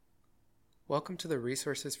Welcome to the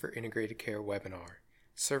Resources for Integrated Care webinar,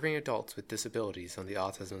 Serving Adults with Disabilities on the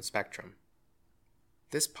Autism Spectrum.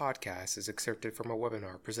 This podcast is excerpted from a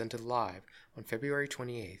webinar presented live on February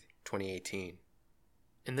 28, 2018.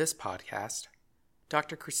 In this podcast,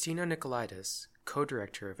 Dr. Christina Nicolaitis,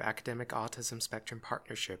 Co-Director of Academic Autism Spectrum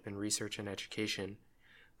Partnership in Research and Education,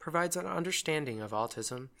 provides an understanding of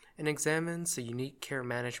autism and examines the unique care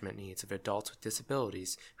management needs of adults with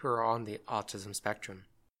disabilities who are on the autism spectrum.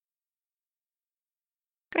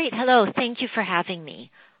 Great. Hello. Thank you for having me.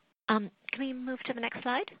 Can we move to the next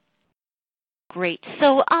slide? Great.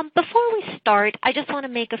 So before we start, I just want to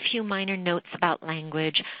make a few minor notes about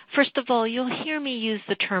language. First of all, you'll hear me use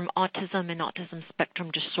the term autism and autism spectrum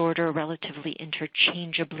disorder relatively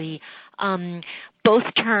interchangeably. Both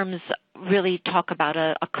terms really talk about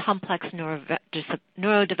a complex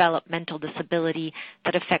neurodevelopmental disability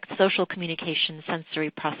that affects social communication,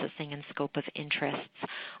 sensory processing, and scope of interests.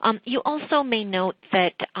 You also may note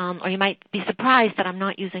that, or you might be surprised that I'm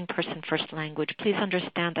not using person-first language. Please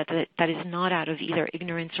understand that that is not out of either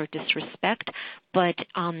ignorance or disrespect, but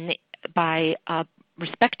by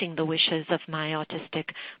respecting the wishes of my autistic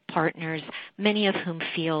partners, many of whom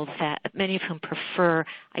prefer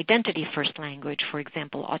identity-first language, for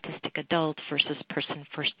example, autistic adult versus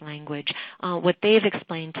person-first language. What they've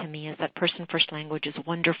explained to me is that person-first language is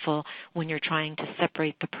wonderful when you're trying to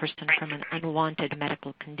separate the person from an unwanted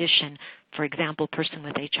medical condition, for example, person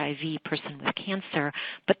with HIV, person with cancer,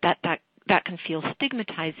 but that can feel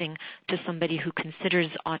stigmatizing to somebody who considers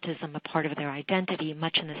autism a part of their identity,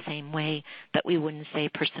 much in the same way that we wouldn't say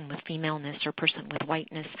person with femaleness or person with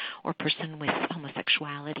whiteness or person with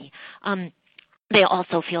homosexuality. They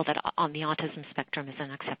also feel that on the autism spectrum is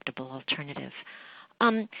an acceptable alternative.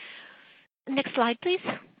 Next slide, please.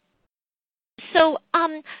 So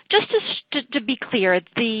just to be clear,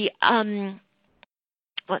 the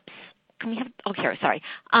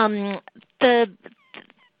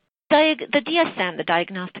The DSM, the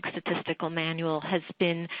Diagnostic Statistical Manual, has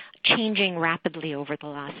been changing rapidly over the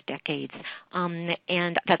last decades,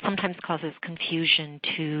 and that sometimes causes confusion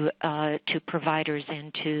to providers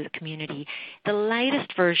and to the community. The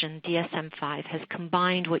latest version, DSM-5, has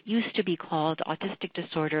combined what used to be called autistic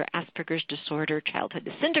disorder, Asperger's disorder, childhood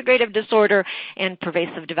disintegrative disorder, and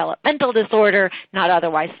pervasive developmental disorder, not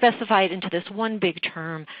otherwise specified, into this one big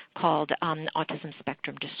term called autism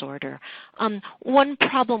spectrum disorder. One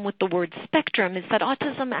problem with the word spectrum is that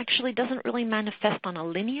autism actually doesn't really manifest on a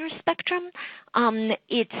linear spectrum.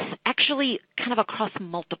 It's actually kind of across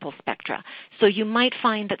multiple spectra. So you might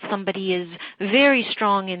find that somebody is very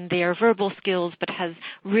strong in their verbal skills but has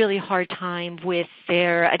really hard time with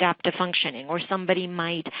their adaptive functioning, or somebody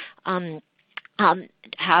might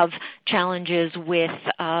have challenges with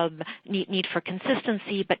need for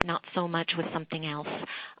consistency but not so much with something else.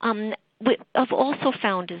 What I've also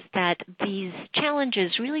found is that these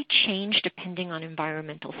challenges really change depending on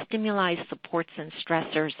environmental stimuli, supports, and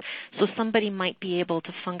stressors. So somebody might be able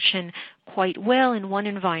to function quite well in one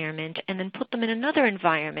environment and then put them in another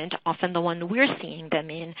environment, often the one we're seeing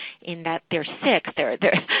them in that they're sick,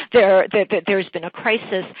 there's been a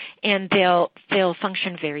crisis, and they'll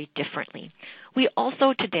function very differently. We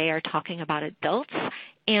also today are talking about adults,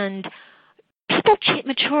 and people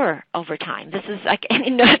mature over time. This is like,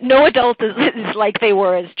 no adult is like they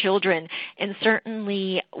were as children, and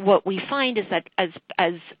certainly what we find is that as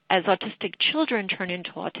autistic children turn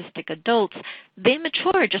into autistic adults, they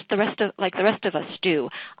mature just like the rest of us do.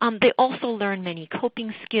 They also learn many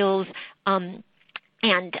coping skills, and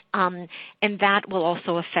that will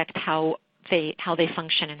also affect how they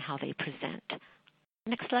function and how they present.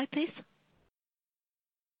 Next slide, please.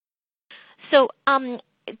 So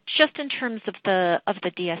just in terms of the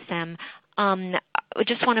DSM, I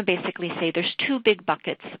just want to basically say there's two big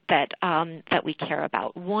buckets that we care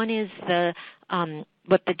about. One is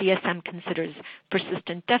what the DSM considers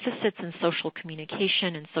persistent deficits in social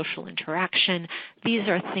communication and social interaction. These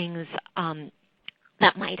are things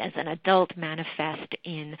that might, as an adult, manifest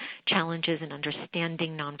in challenges in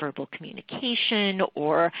understanding nonverbal communication,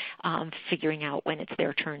 or figuring out when it's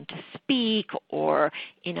their turn to speak, or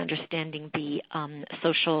in understanding the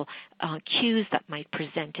social cues that might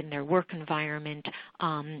present in their work environment,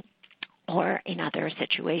 or in other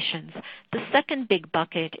situations. The second big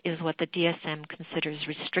bucket is what the DSM considers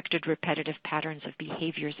restricted repetitive patterns of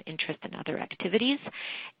behaviors, interests, and other activities.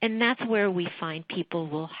 And that's where we find people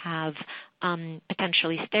will have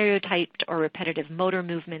potentially stereotyped or repetitive motor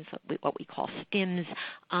movements, what we call STIMs.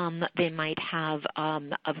 They might have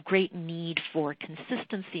a great need for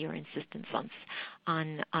consistency or insistence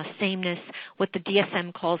on sameness, what the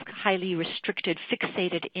DSM calls highly restricted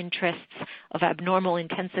fixated interests of abnormal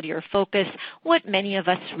intensity or focus, what many of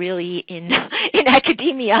us really in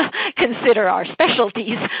academia consider our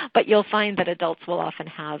specialties, but you'll find that adults will often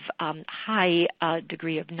have high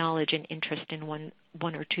degree of knowledge and interest in one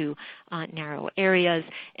or two narrow areas,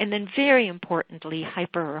 and then very importantly,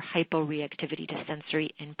 hyper or hyporeactivity to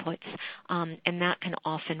sensory inputs, and that can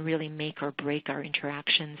often really make or break our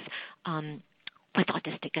interactions with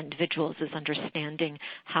autistic individuals, is understanding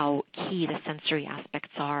how key the sensory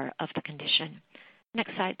aspects are of the condition.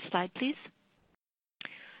 Next slide, please.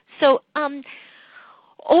 So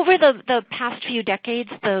over the past few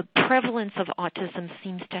decades, the prevalence of autism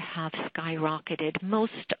seems to have skyrocketed.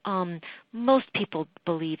 Most people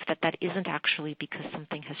believe that isn't actually because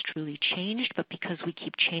something has truly changed, but because we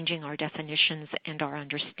keep changing our definitions and our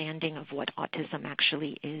understanding of what autism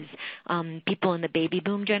actually is. People in the baby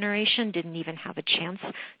boom generation didn't even have a chance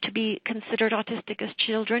to be considered autistic as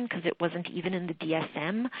children because it wasn't even in the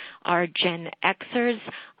DSM. Our Gen Xers,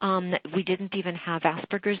 we didn't even have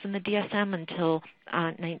Asperger's in the DSM until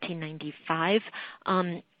 1995.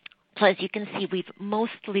 So as you can see, we've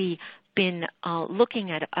mostly been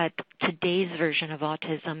looking at today's version of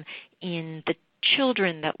autism in the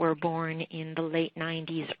children that were born in the late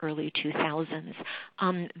 90s, early 2000s.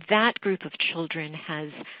 That group of children has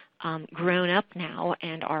grown up now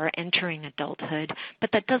and are entering adulthood,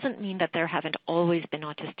 but that doesn't mean that there haven't always been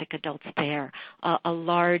autistic adults there. A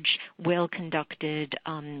large, well-conducted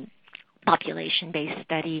population-based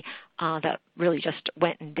study that really just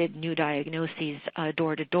went and did new diagnoses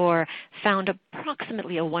door to door found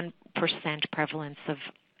approximately a 1% prevalence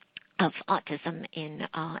of autism in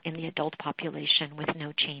the adult population with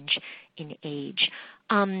no change in age.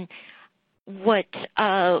 What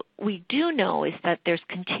we do know is that there's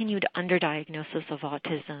continued underdiagnosis of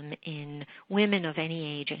autism in women of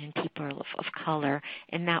any age and in people of color,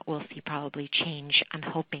 and that we'll see probably change, I'm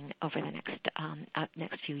hoping, over the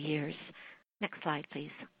next few years. Next slide,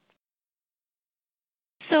 please.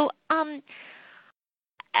 So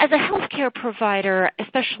as a healthcare provider,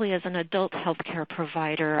 especially as an adult healthcare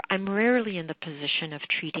provider, I'm rarely in the position of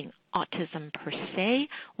treating autism per se.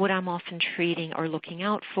 What I'm often treating or looking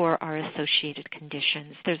out for are associated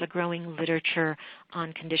conditions. There's a growing literature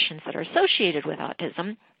on conditions that are associated with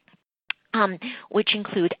autism, which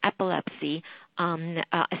include epilepsy,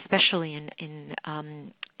 especially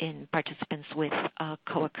in participants with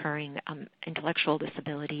co-occurring intellectual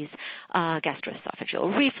disabilities,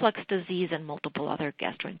 gastroesophageal reflux disease, and multiple other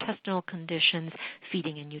gastrointestinal conditions,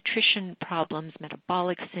 feeding and nutrition problems,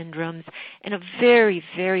 metabolic syndromes, and a very,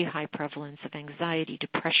 very high prevalence of anxiety,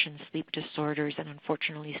 depression, sleep disorders, and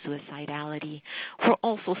unfortunately suicidality. We're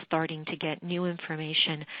also starting to get new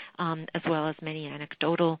information as well as many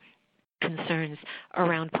anecdotal concerns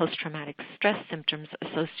around post-traumatic stress symptoms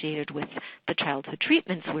associated with the childhood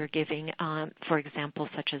treatments we're giving, for example,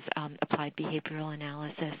 such as applied behavioral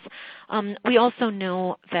analysis. We also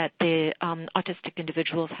know that the autistic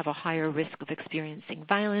individuals have a higher risk of experiencing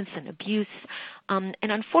violence and abuse, and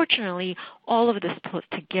unfortunately, all of this put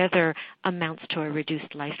together amounts to a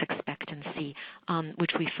reduced life expectancy,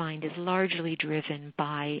 which we find is largely driven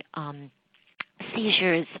by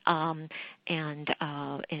seizures and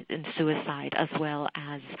suicide, as well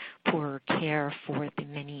as poor care for the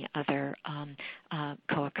many other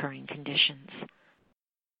co-occurring conditions.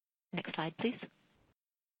 Next slide, please.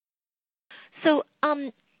 So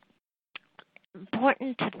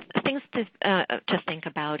important things to think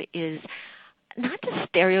about is not to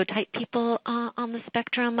stereotype people on the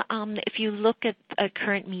spectrum. If you look at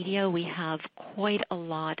current media, we have quite a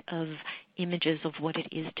lot of images of what it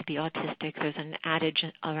is to be autistic. There's an adage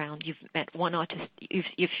around you've met one autistic.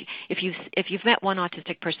 If you've met one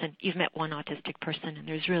autistic person, you've met one autistic person, and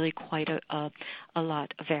there's really quite a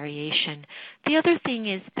lot of variation. The other thing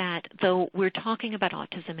is that though we're talking about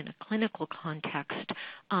autism in a clinical context,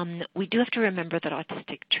 we do have to remember that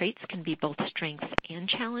autistic traits can be both strengths and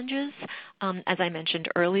challenges. As I mentioned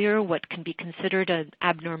earlier, what can be considered an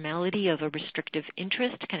abnormality of a restrictive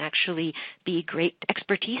interest can actually be great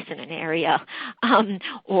expertise in an area,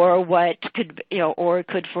 or what could, or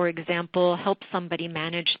could, for example, help somebody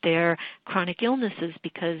manage their chronic illnesses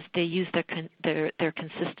because they use their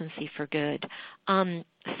consistency for good.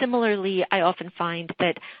 Similarly, I often find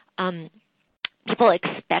that people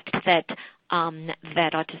expect that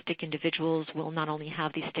autistic individuals will not only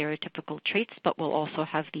have these stereotypical traits, but will also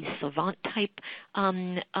have these savant type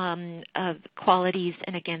qualities.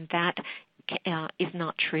 And again, that is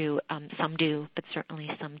not true. Some do, but certainly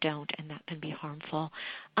some don't, and that can be harmful.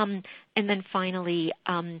 And then finally,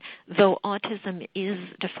 though autism is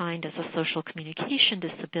defined as a social communication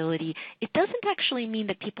disability, it doesn't actually mean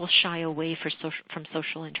that people shy away from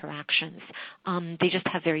social interactions. They just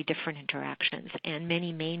have very different interactions, and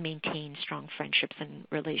many may maintain strong friendships and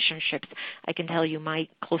relationships. I can tell you my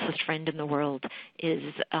closest friend in the world is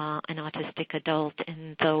an autistic adult,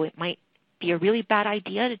 and though it might be a really bad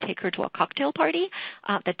idea to take her to a cocktail party,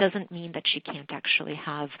 that doesn't mean that she can't actually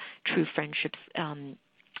have true friendships,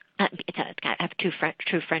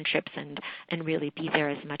 true friendships and really be there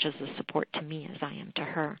as much as a support to me as I am to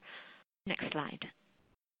her. Next slide.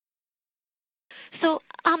 So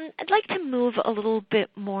I'd like to move a little bit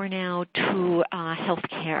more now to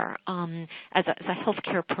healthcare. As a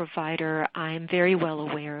healthcare provider, I'm very well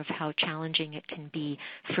aware of how challenging it can be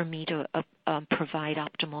for me to provide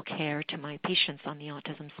optimal care to my patients on the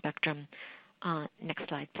autism spectrum. Next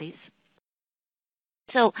slide, please.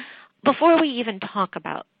 So before we even talk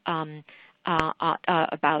about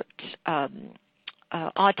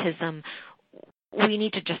autism, we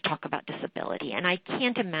need to just talk about disability. And I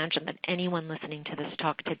can't imagine that anyone listening to this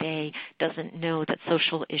talk today doesn't know that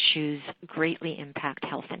social issues greatly impact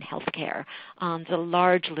health and healthcare. There's a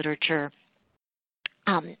large literature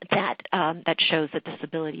that shows that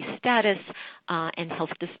disability status and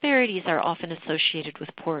health disparities are often associated with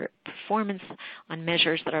poor performance on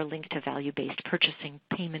measures that are linked to value-based purchase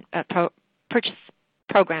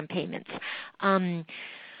program payments.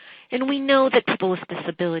 And we know that people with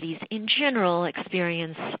disabilities in general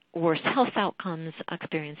experience worse health outcomes,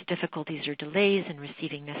 experience difficulties or delays in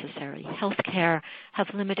receiving necessary health care, have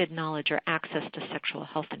limited knowledge or access to sexual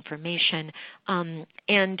health information.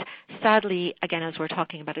 And sadly, again, as we're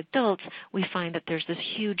talking about adults, we find that there's this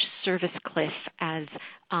huge service cliff as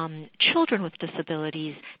children with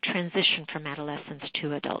disabilities transition from adolescence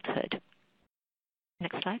to adulthood.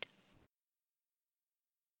 Next slide.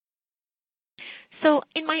 So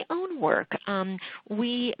in my own work,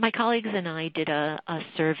 my colleagues and I did a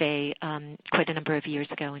survey quite a number of years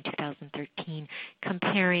ago in 2013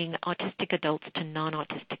 comparing autistic adults to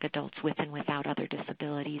non-autistic adults with and without other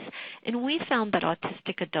disabilities. And we found that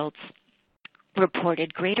autistic adults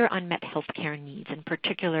reported greater unmet healthcare needs. In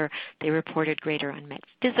particular, they reported greater unmet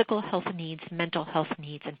physical health needs, mental health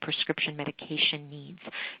needs, and prescription medication needs.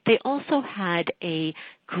 They also had a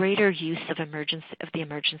greater use of the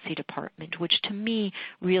emergency department, which to me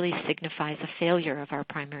really signifies a failure of our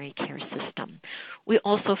primary care system. We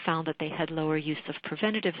also found that they had lower use of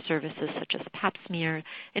preventative services such as pap smear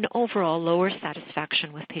and overall lower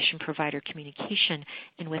satisfaction with patient-provider communication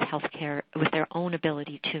and with healthcare, with their own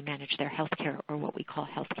ability to manage their healthcare, or what we call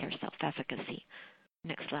healthcare self-efficacy.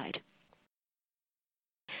 Next slide.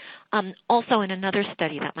 Also, in another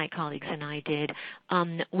study that my colleagues and I did,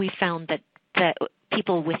 we found that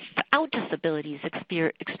people without disabilities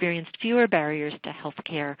experienced fewer barriers to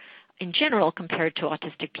healthcare in general compared to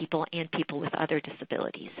autistic people and people with other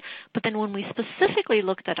disabilities. But then when we specifically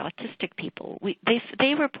looked at autistic people,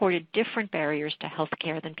 they reported different barriers to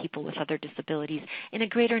healthcare than people with other disabilities in a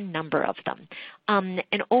greater number of them.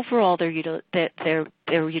 And overall, their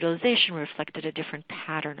utilization reflected a different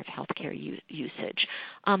pattern of healthcare usage.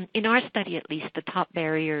 In our study, at least, the top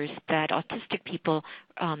barriers that autistic people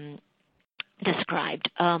described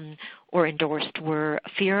or endorsed were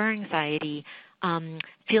fear or anxiety,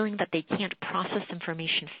 feeling that they can't process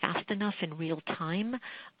information fast enough in real time,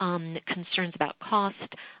 concerns about cost.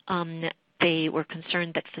 They were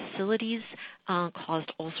concerned that facilities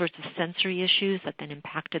caused all sorts of sensory issues that then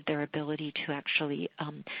impacted their ability to actually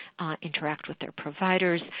interact with their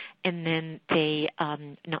providers. And then they,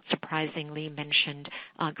 not surprisingly, mentioned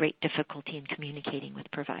great difficulty in communicating with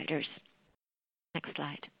providers. Next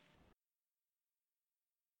slide.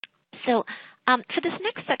 So for this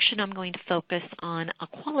next section, I'm going to focus on a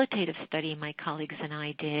qualitative study my colleagues and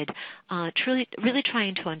I did, really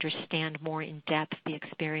trying to understand more in depth the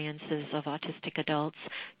experiences of autistic adults,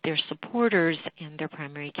 their supporters, and their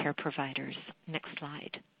primary care providers. Next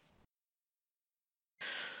slide.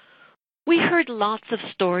 We heard lots of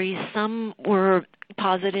stories. Some were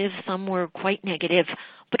positive, some were quite negative.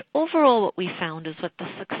 But overall, what we found is that the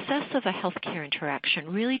success of a healthcare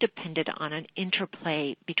interaction really depended on an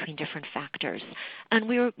interplay between different factors. And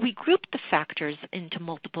we grouped the factors into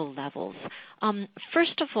multiple levels.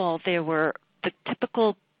 First of all, there were the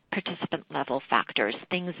typical participant level factors,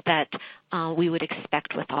 things that we would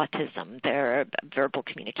expect with autism. Their verbal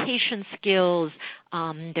communication skills,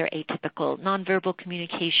 their atypical nonverbal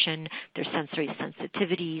communication, their sensory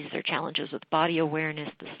sensitivities, their challenges with body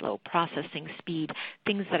awareness, the slow processing speed,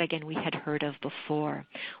 things that, again, we had heard of before.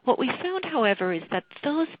 What we found, however, is that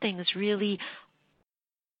those things really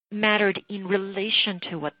mattered in relation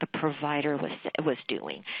to what the provider was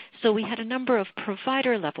doing. So we had a number of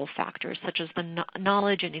provider-level factors, such as the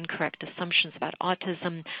knowledge and incorrect assumptions about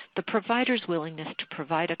autism, the provider's willingness to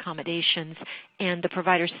provide accommodations, and the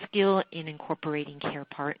provider's skill in incorporating care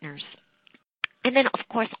partners. And then, of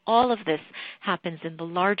course, all of this happens in the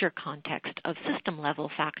larger context of system-level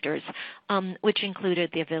factors, which included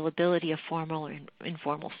the availability of formal and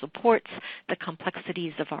informal supports, the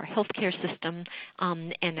complexities of our healthcare system,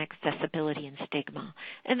 and accessibility and stigma.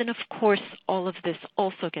 And then, of course, all of this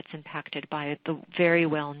also gets impacted by the very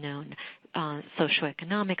well-known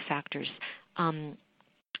socioeconomic factors.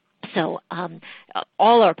 So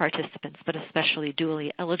all our participants, but especially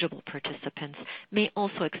dually eligible participants, may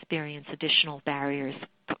also experience additional barriers,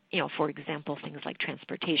 for example, things like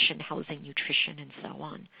transportation, housing, nutrition, and so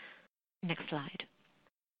on. Next slide.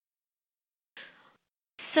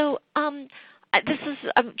 So I'm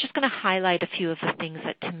just going to highlight a few of the things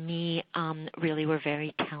that to me really were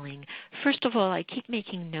very telling. First of all, I keep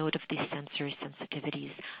making note of these sensory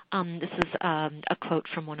sensitivities. This is a quote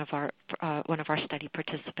from one of our study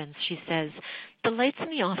participants. She says, "The lights in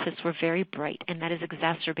the office were very bright, and that is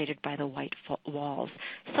exacerbated by the white walls.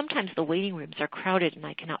 Sometimes the waiting rooms are crowded, and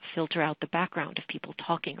I cannot filter out the background of people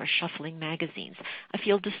talking or shuffling magazines. I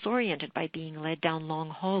feel disoriented by being led down long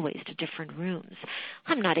hallways to different rooms.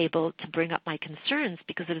 I'm not able to bring up my concerns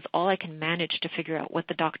because it is all I can manage to figure out what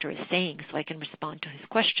the doctor is saying so I can respond to his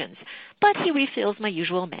questions. But he refills my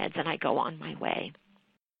usual meds and I go on my way."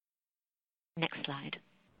 Next slide.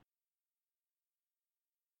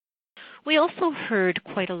 We also heard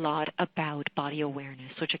quite a lot about body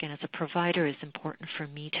awareness, which again as a provider is important for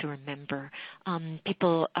me to remember.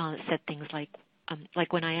 People said things like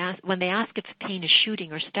when they ask if pain is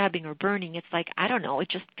shooting or stabbing or burning, it's like, I don't know, it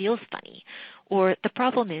just feels funny. Or the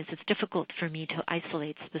problem is it's difficult for me to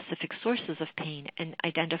isolate specific sources of pain and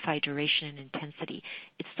identify duration and intensity.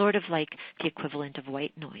 It's sort of like the equivalent of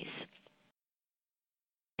white noise.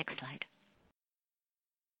 Next slide.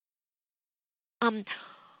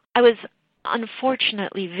 I was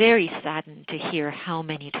unfortunately very saddened to hear how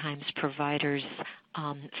many times providers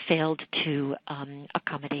failed to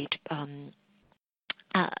accommodate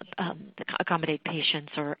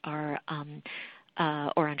patients or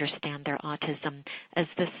understand their autism. As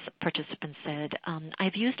this participant said,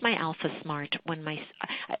 "I've used my Alpha Smart when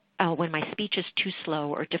my speech is too slow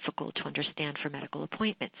or difficult to understand for medical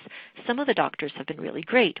appointments. Some of the doctors have been really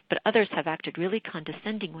great, but others have acted really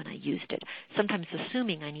condescending when I used it, sometimes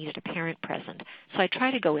assuming I needed a parent present. So I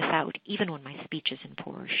try to go without, even when my speech is in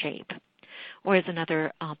poorer shape." Or as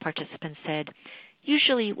another participant said,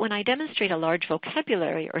 "Usually when I demonstrate a large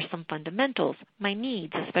vocabulary or some fundamentals, my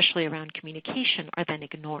needs, especially around communication, are then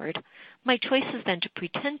ignored. My choice is then to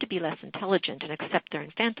pretend to be less intelligent and accept their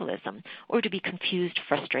infantilism, or to be confused,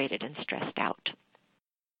 frustrated, and stressed out."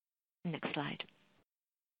 Next slide.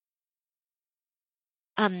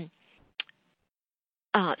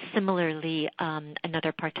 Similarly,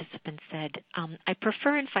 another participant said, "I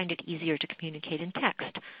prefer and find it easier to communicate in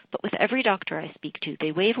text, but with every doctor I speak to,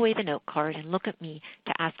 they wave away the note card and look at me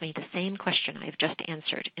to ask me the same question I have just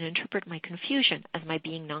answered and interpret my confusion as my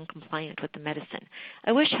being noncompliant with the medicine.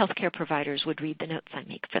 I wish healthcare providers would read the notes I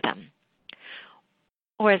make for them."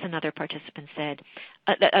 Or as another participant said,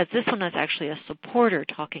 this one was actually a supporter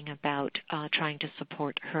talking about trying to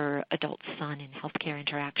support her adult son in healthcare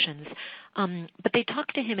interactions. But they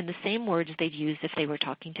talk to him in the same words they'd use if they were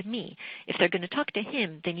talking to me. If they're going to talk to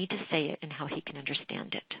him, they need to say it in how he can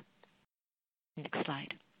understand it. Next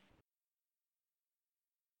slide.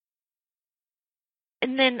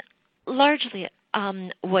 And then largely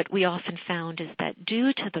what we often found is that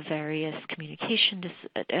due to the various communication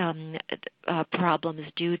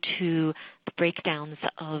problems, due to the breakdowns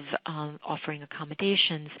of offering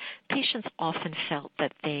accommodations, patients often felt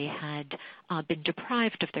that they had been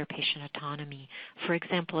deprived of their patient autonomy. For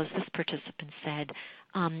example, as this participant said,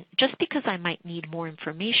 "Just because I might need more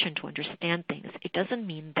information to understand things, it doesn't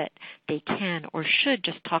mean that they can or should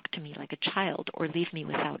just talk to me like a child or leave me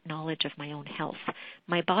without knowledge of my own health.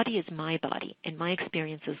 My body is my body, and my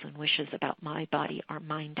experiences and wishes about my body are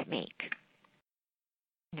mine to make."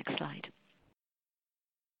 Next slide.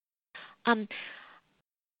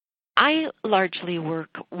 I largely work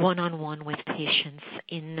one-on-one with patients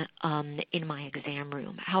in my exam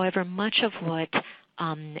room. However, much of what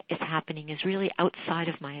is happening is really outside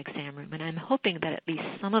of my exam room, and I'm hoping that at least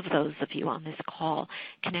some of those of you on this call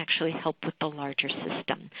can actually help with the larger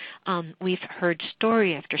system. We've heard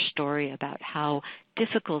story after story about how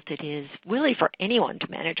difficult it is really for anyone to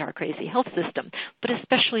manage our crazy health system, but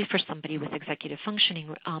especially for somebody with executive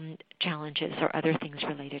functioning challenges or other things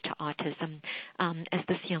related to autism. As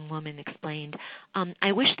this young woman explained,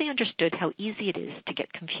 I wish they understood how easy it is to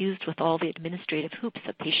get confused with all the administrative hoops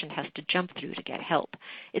a patient has to jump through to get help.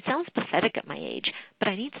 It sounds pathetic at my age, but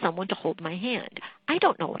I need someone to hold my hand. I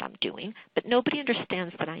don't know what I'm doing, but nobody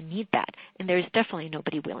understands that I need that, and there's definitely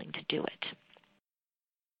nobody willing to do it.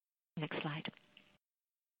 Next slide.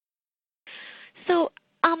 So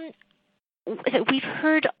we've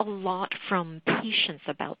heard a lot from patients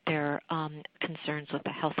about their concerns with the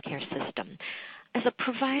healthcare system. As a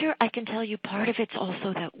provider, I can tell you part of it's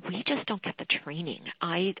also that we just don't get the training.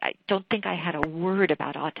 I don't think I had a word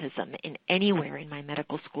about autism anywhere in my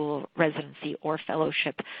medical school residency or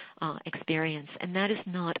fellowship experience, and that is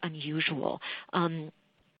not unusual. A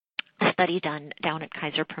study done down at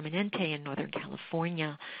Kaiser Permanente in Northern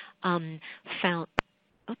California found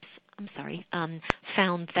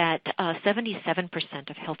that 77%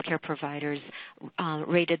 of healthcare providers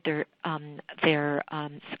rated their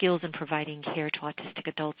skills in providing care to autistic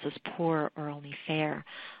adults as poor or only fair.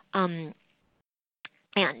 And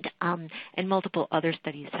multiple other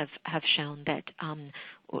studies have shown that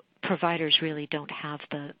providers really don't have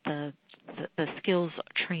the skills,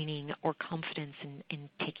 training, or confidence in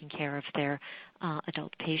taking care of their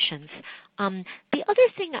adult patients. The other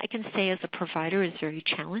thing I can say as a provider is very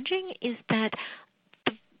challenging is that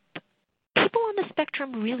people on the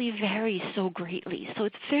spectrum really vary so greatly. So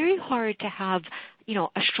it's very hard to have,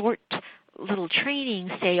 a short little training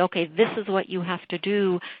say, okay, this is what you have to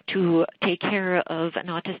do to take care of an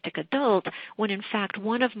autistic adult, when in fact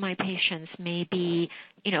one of my patients may be,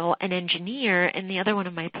 an engineer, and the other one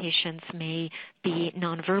of my patients may be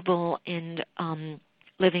nonverbal and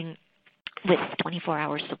living with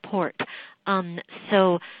 24-hour support.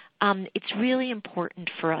 So it's really important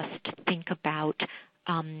for us to think about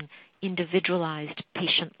individualized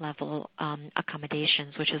patient-level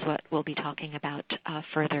accommodations, which is what we'll be talking about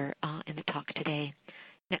further in the talk today.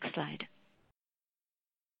 Next slide.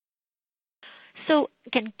 So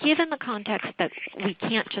again, given the context that we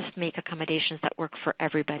can't just make accommodations that work for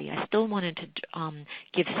everybody, I still wanted to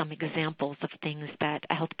give some examples of things that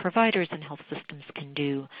health providers and health systems can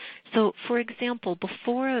do. So for example,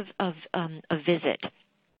 before a visit,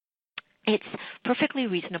 it's perfectly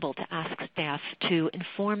reasonable to ask staff to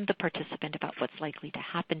inform the participant about what's likely to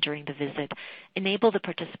happen during the visit, enable the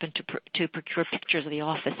participant to procure pictures of the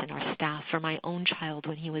office and our staff. For my own child,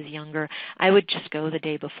 when he was younger, I would just go the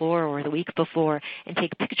day before or the week before and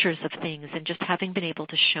take pictures of things, and just having been able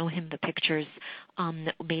to show him the pictures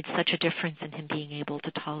made such a difference in him being able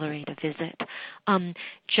to tolerate a visit.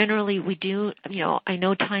 Generally, we do, I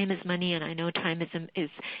know time is money, and I know time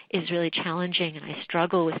is really challenging, and I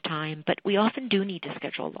struggle with time, but we often do need to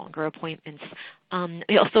schedule longer appointments.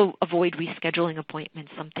 We also avoid rescheduling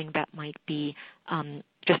appointments. Something that might be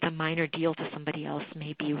just a minor deal to somebody else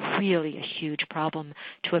may be really a huge problem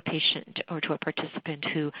to a patient or to a participant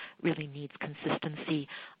who really needs consistency.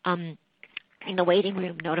 In the waiting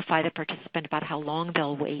room, notify the participant about how long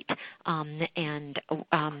they'll wait and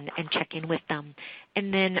check in with them.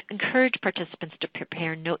 And then encourage participants to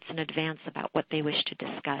prepare notes in advance about what they wish to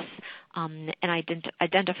discuss, and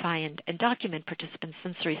identify and document participants'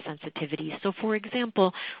 sensory sensitivity. So for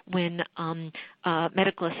example, when a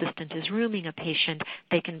medical assistant is rooming a patient,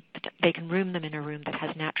 they can room them in a room that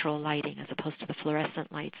has natural lighting as opposed to the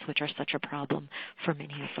fluorescent lights, which are such a problem for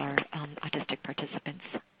many of our autistic participants.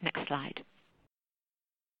 Next slide.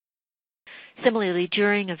 Similarly,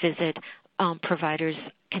 during a visit, providers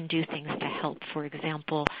can do things to help. For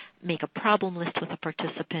example, make a problem list with a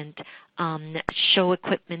participant, show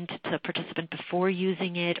equipment to a participant before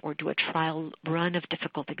using it, or do a trial run of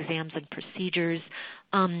difficult exams and procedures.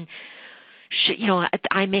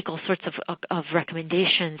 I make all sorts of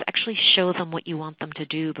recommendations. Actually show them what you want them to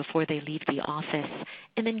do before they leave the office,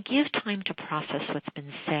 and then give time to process what's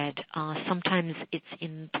been said. Sometimes it's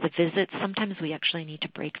in the visits. Sometimes we actually need to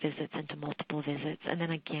break visits into multiple visits, and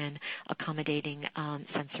then again, accommodating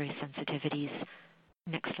sensory sensitivities.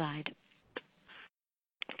 Next slide.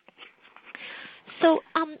 So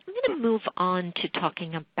I'm going to move on to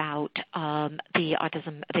talking about the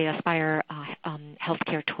Aspire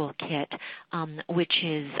Healthcare Toolkit, which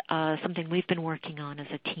is something we've been working on as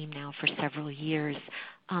a team now for several years.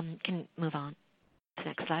 Can move on to the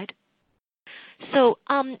next slide. So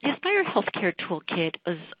the Aspire Healthcare Toolkit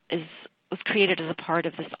is was created as a part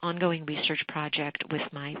of this ongoing research project with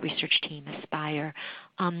my research team, Aspire.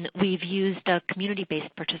 We've used a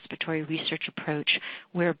community-based participatory research approach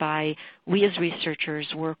whereby we as researchers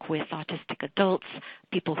work with autistic adults,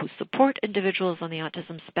 people who support individuals on the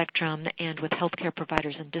autism spectrum, and with healthcare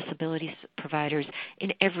providers and disability providers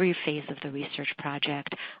in every phase of the research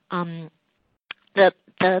project.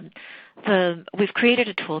 We've created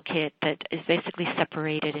a toolkit that is basically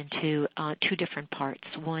separated into two different parts.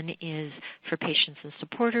 One is for patients and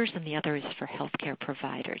supporters, and the other is for healthcare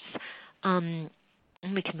providers. And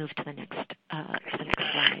we can move to the next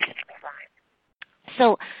slide.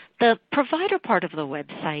 So the provider part of the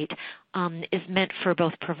website is meant for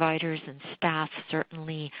both providers and staff.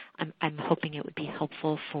 Certainly, I'm hoping it would be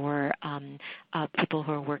helpful for people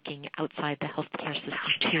who are working outside the healthcare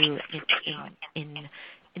system too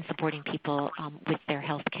in supporting people with their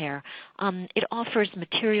health care. It offers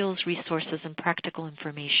materials, resources, and practical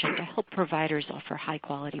information to help providers offer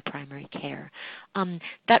high-quality primary care.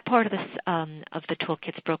 That part of the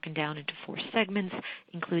toolkit is broken down into 4 segments,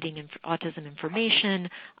 including autism information,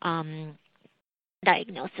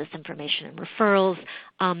 diagnosis information and referrals,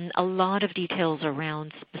 a lot of details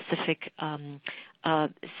around specific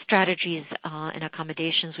strategies and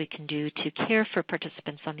accommodations we can do to care for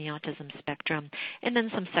participants on the autism spectrum, and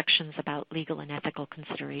then some sections about legal and ethical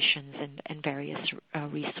considerations and various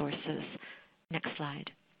resources. Next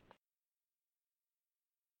slide.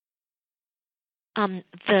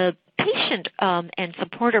 The patient and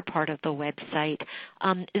supporter part of the website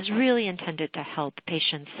is really intended to help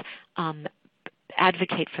patients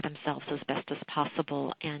advocate for themselves as best as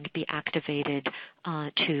possible and be activated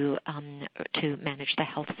to manage the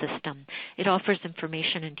health system. It offers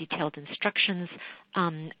information and detailed instructions,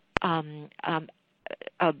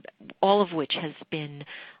 all of which has been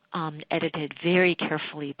edited very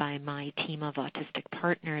carefully by my team of autistic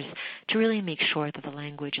partners to really make sure that the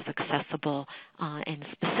language is accessible and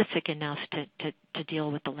specific enough to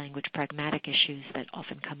deal with the language pragmatic issues that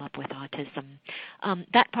often come up with autism.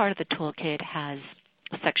 That part of the toolkit has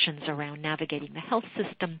sections around navigating the health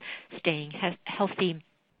system, staying healthy,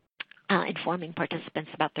 informing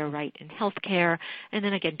participants about their right in health care, and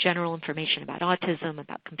then again, general information about autism,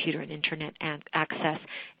 about computer and internet access,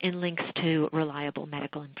 and links to reliable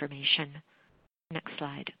medical information. Next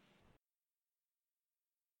slide.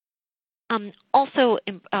 Also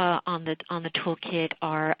on the toolkit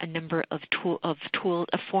are a number of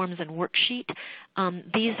forms and worksheet.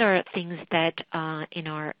 These are things that in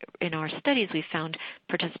our studies we found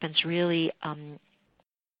participants really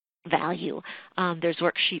value. There's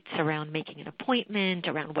worksheets around making an appointment,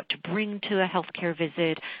 around what to bring to a healthcare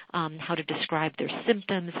visit, how to describe their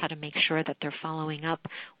symptoms, how to make sure that they're following up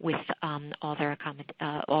with all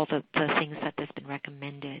the things that have been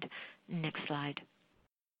recommended. Next slide.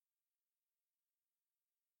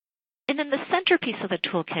 And then the centerpiece of the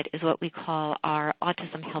toolkit is what we call our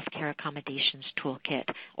Autism Healthcare Accommodations Toolkit,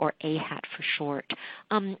 or AHAT for short.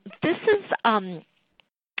 This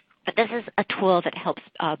is a tool that helps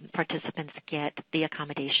participants get the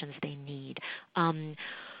accommodations they need.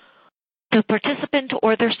 The participant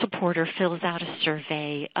or their supporter fills out a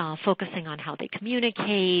survey focusing on how they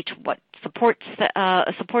communicate, what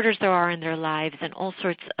supporters there are in their lives, and all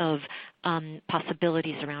sorts of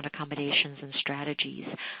possibilities around accommodations and strategies.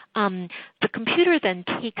 The computer then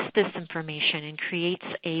takes this information and creates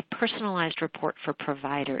a personalized report for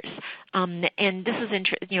providers. And this is,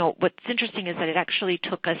 what's interesting is that it actually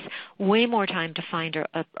took us way more time to find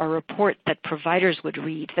a report that providers would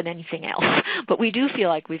read than anything else. But we do feel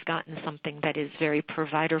like we've gotten something that is very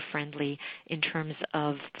provider-friendly in terms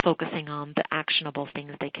of focusing on the actionable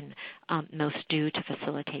things they can most do to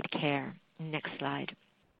facilitate care. Next slide.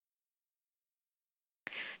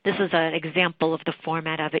 This is an example of the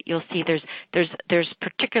format of it. You'll see there's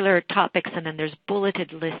particular topics, and then there's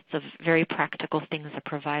bulleted lists of very practical things a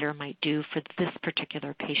provider might do for this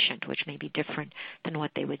particular patient, which may be different than what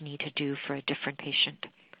they would need to do for a different patient.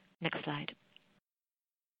 Next slide.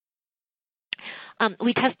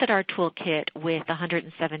 We tested our toolkit with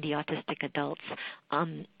 170 autistic adults.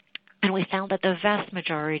 And we found that the vast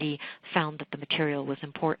majority found that the material was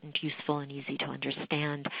important, useful, and easy to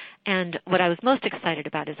understand. And what I was most excited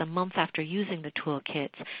about is a month after using the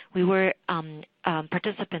toolkits,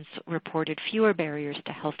 participants reported fewer barriers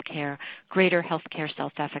to healthcare, greater healthcare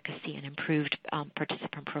self-efficacy, and improved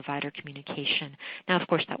participant-provider communication. Now, of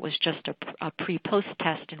course, that was just a pre-post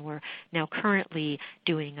test, and we're now currently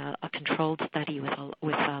doing a controlled study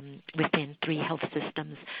within 3 health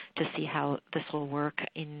systems to see how this will work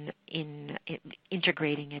in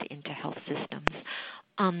integrating it into health systems.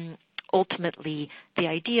 Ultimately, the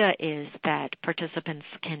idea is that participants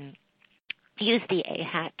can use the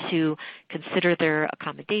AHAT to consider their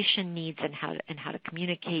accommodation needs and how to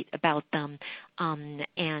communicate about them,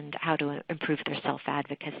 and how to improve their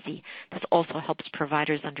self-advocacy. This also helps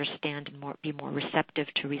providers understand and be more receptive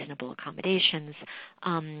to reasonable accommodations.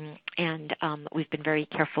 And we've been very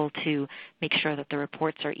careful to make sure that the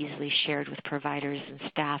reports are easily shared with providers and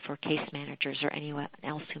staff or case managers or anyone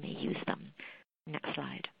else who may use them. Next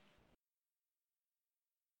slide.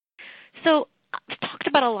 So I've talked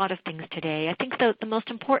about a lot of things today. I think the most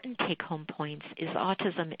important take-home points is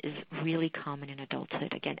autism is really common in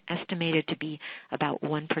adulthood, again, estimated to be about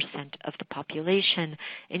 1% of the population.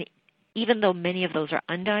 And even though many of those are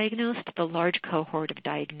undiagnosed, the large cohort of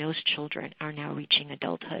diagnosed children are now reaching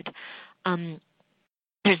adulthood.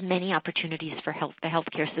 There's many opportunities for the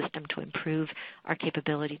healthcare system to improve our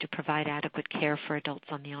capability to provide adequate care for adults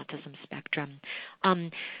on the autism spectrum.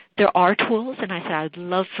 There are tools, and I said I would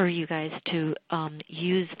love for you guys to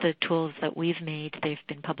use the tools that we've made. They've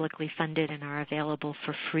been publicly funded and are available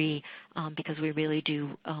for free, because we really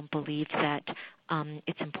do believe that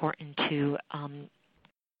it's important to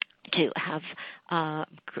have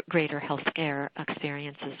greater healthcare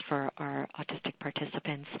experiences for our autistic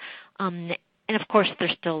participants. And of course,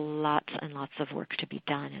 there's still lots and lots of work to be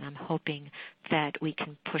done, and I'm hoping that we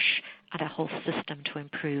can push at a whole system to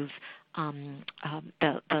improve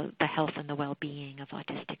the health and the well-being of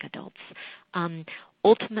autistic adults.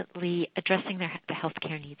 Ultimately, addressing the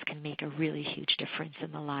healthcare needs can make a really huge difference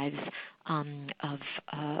in the lives of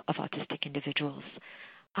autistic individuals.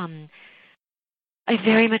 I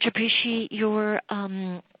very much appreciate your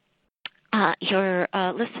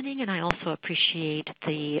listening, and I also appreciate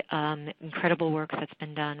the incredible work that's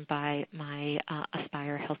been done by my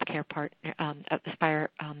Aspire healthcare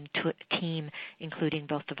team, including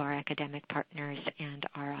both of our academic partners and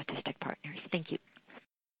our autistic partners. Thank you.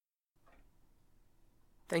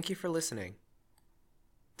 Thank you for listening.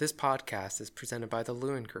 This podcast is presented by the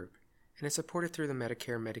Lewin Group and is supported through the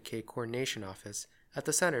Medicare/Medicaid Coordination Office at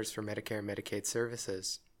the Centers for Medicare and Medicaid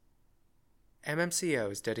Services. MMCO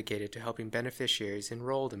is dedicated to helping beneficiaries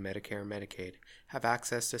enrolled in Medicare and Medicaid have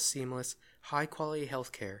access to seamless, high-quality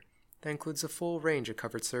health care that includes a full range of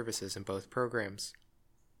covered services in both programs.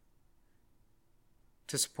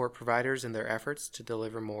 To support providers in their efforts to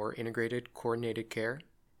deliver more integrated, coordinated care,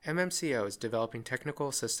 MMCO is developing technical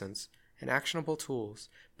assistance and actionable tools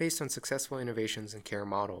based on successful innovations in care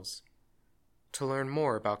models. To learn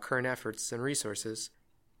more about current efforts and resources,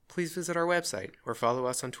 please visit our website or follow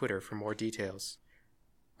us on Twitter for more details.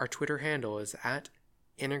 Our Twitter handle is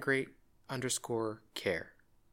 @integrate_care.